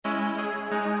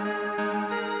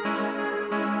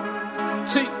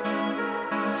T.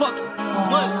 Fucking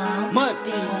money.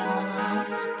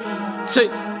 T.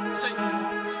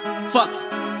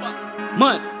 Fucking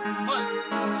money.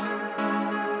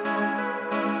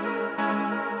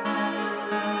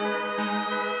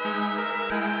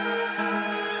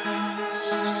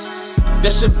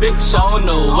 That's your bitch, I don't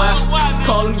know why.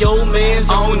 Call him your mans,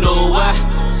 I don't know why.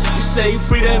 You say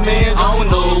free that mans, I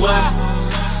don't know why.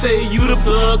 Say you the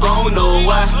plug, I don't know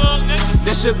why.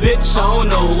 That's your bitch, I don't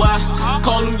know why.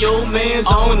 Call him your mans,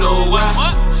 I don't know why.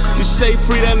 You say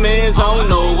free that mans, I don't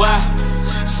know why.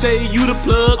 Say you the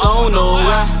plug, I don't know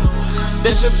why.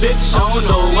 That's your bitch, I don't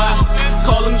know why.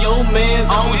 Call him your mans,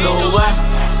 I don't know why.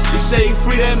 You say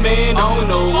free that man, I don't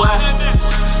know why.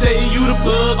 Say you the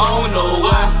plug, I don't know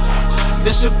why.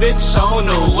 That's your bitch, I don't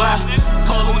know why.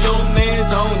 Call him your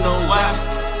mans, I don't know why.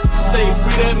 Say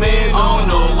free that man, I don't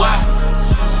know why.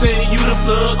 Say you the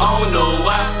plug, I don't know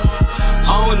why.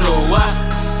 I don't know why.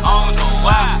 I don't know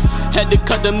why. Had to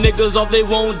cut them niggas off, they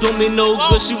won't do me no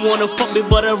good. She wanna fuck me,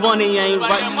 but her money ain't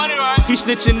right. He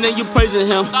snitching and you praising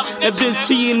him. That bitch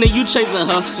cheating and you chasing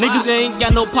her. Niggas ain't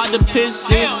got no pot to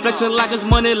piss in, flexing like it's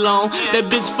money long.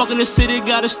 That bitch fucking the city,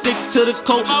 gotta stick to the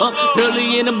coat. Up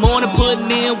early in the morning,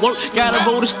 putting in work. Gotta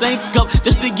roll the stank up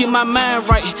just to get my mind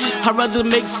right. I'd rather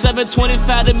make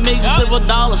 $7.25 than make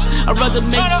 $0. I'd rather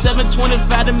make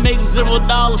 $7.25 than make $0.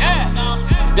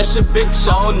 That's your bitch,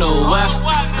 I don't know why.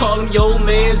 Call him your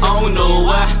mans, I don't know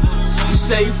why. You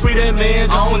say free that mans,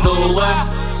 I don't know why.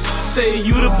 Say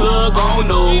you the plug, I don't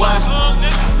know why.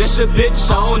 That's your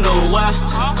bitch, I don't know why.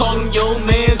 Call him your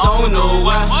mans, I don't know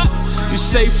why. You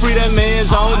say free that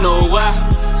mans, I don't know why.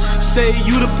 Say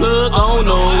you the plug, I don't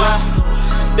know why.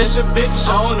 That's your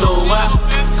bitch, I don't know why.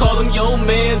 Call him your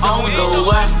mans, I don't know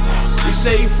why. You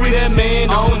say free that man,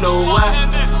 I don't know why.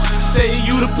 Say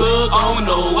you the plug, I don't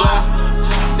know why.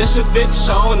 That's your bitch,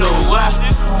 I don't know why.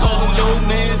 Call him your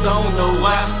mans, I don't know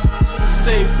why.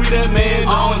 Say free that man, I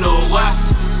don't know why.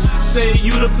 Say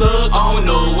you the plug, I don't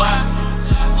know why.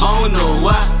 I don't know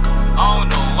why. I don't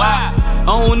know why. I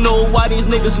don't know why these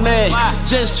niggas mad.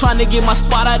 Just trying to get my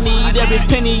spot, I need every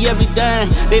penny, every dime.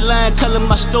 They lying, telling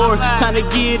my story, trying to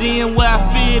get in where I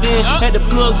fit in. Had to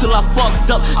plug till I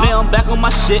fucked up, now I'm back on my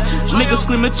shit. Niggas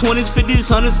screaming 20s, 50s,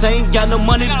 100s, ain't got no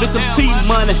money, bitch, I'm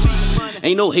T-money.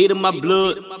 Ain't no hate in my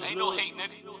blood.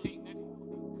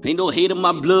 Ain't no hate in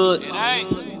my blood.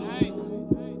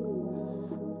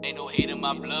 Ain't no hate in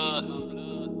my blood.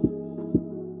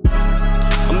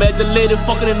 Imagine lady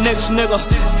fucking the next nigga,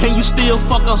 and you still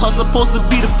fucking her. Supposed to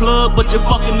be the plug, but you're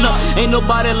fucking up. Ain't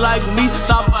nobody like me.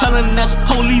 Stop telling that's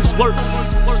police work.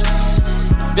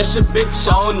 That's your bitch,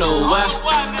 I don't know why.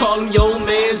 Call him your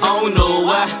mans, I don't know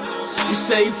why. You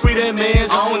say free that mans,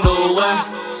 I don't know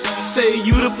why. Say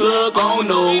you the plug, I don't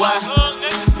know why.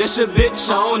 That's your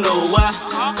bitch, I don't know why.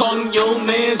 Call him your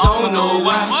mans, I don't know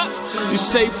why. You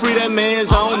say free that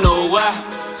mans, I don't know why.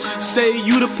 Say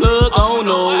you the plug, I don't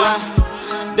know why.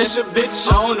 That's your bitch,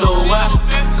 I don't know why.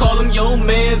 Call him your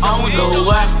mans, I don't know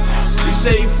why. You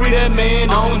say free that man,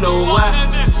 I don't know why.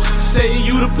 Say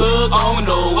you the plug, I don't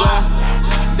know why.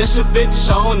 That's your bitch,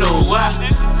 I don't know why.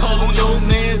 Call him your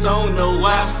mans, I don't know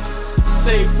why.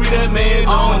 Say free that man, I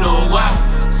don't know why.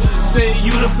 Say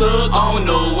you the plug, I don't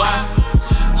know why.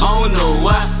 I don't know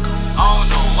why. I don't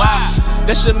know why.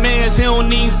 That's your mans, he don't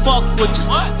even fuck with you.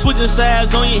 Switching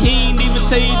sides on you, he ain't even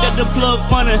tell you that the plug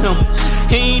front of him.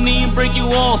 He ain't even break you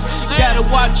off. Gotta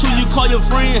watch who you call your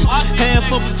friend. Hand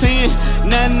for pretend,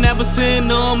 nothing ever said,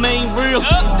 no, ain't real.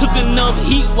 Cooking up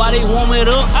heat while they warm it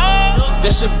up.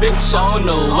 That's your bitch, I don't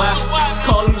know why.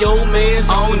 Call him your mans,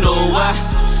 I don't know why.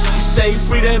 You say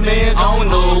free that mans, I don't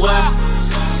know why.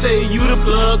 Say you the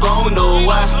plug, I don't know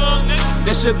why.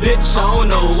 That's your bitch, I don't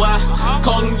know why.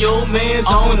 Call him your mans,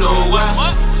 I don't know why.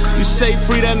 You say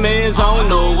free that mans, I don't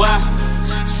know why.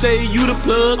 Say you the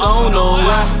plug, I don't know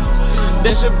why.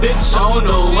 That's your bitch, I don't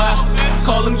know why.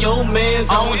 Call him your mans,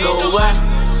 I don't know why.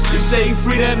 You say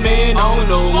free that man, I don't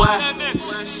know why.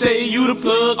 Say you the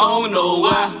plug, I don't know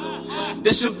why.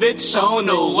 That's your bitch, I don't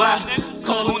know why.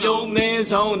 Call him your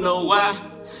mans, I don't know why.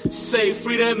 Say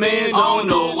free that mans, I don't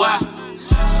know why.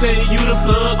 Say you the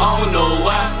plug, I don't know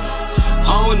why.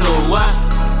 I don't know why.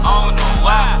 I don't know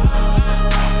why.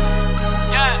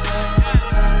 Yeah.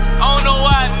 I don't know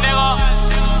why, nigga.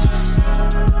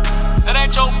 That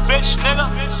ain't your bitch, nigga.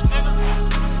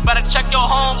 Better check your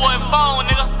homeboy phone,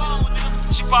 nigga.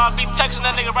 She probably be texting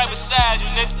that nigga right beside you,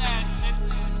 nigga.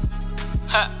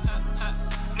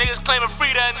 Niggas claiming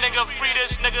free that nigga, free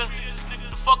this nigga.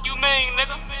 The fuck you mean,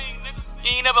 nigga?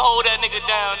 You ain't never hold that nigga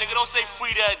down, nigga. Don't say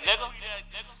free that nigga.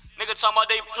 Nigga talking about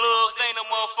they plugs, they ain't no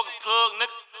motherfucking plug,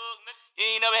 nigga. You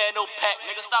ain't never had no pack,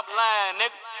 nigga. Stop lying,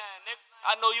 nigga.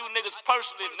 I know you niggas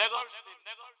personally, nigga.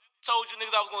 Told you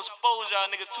niggas I was gonna expose y'all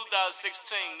niggas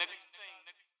 2016, nigga.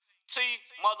 T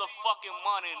motherfucking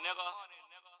money, nigga.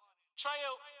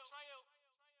 Trail.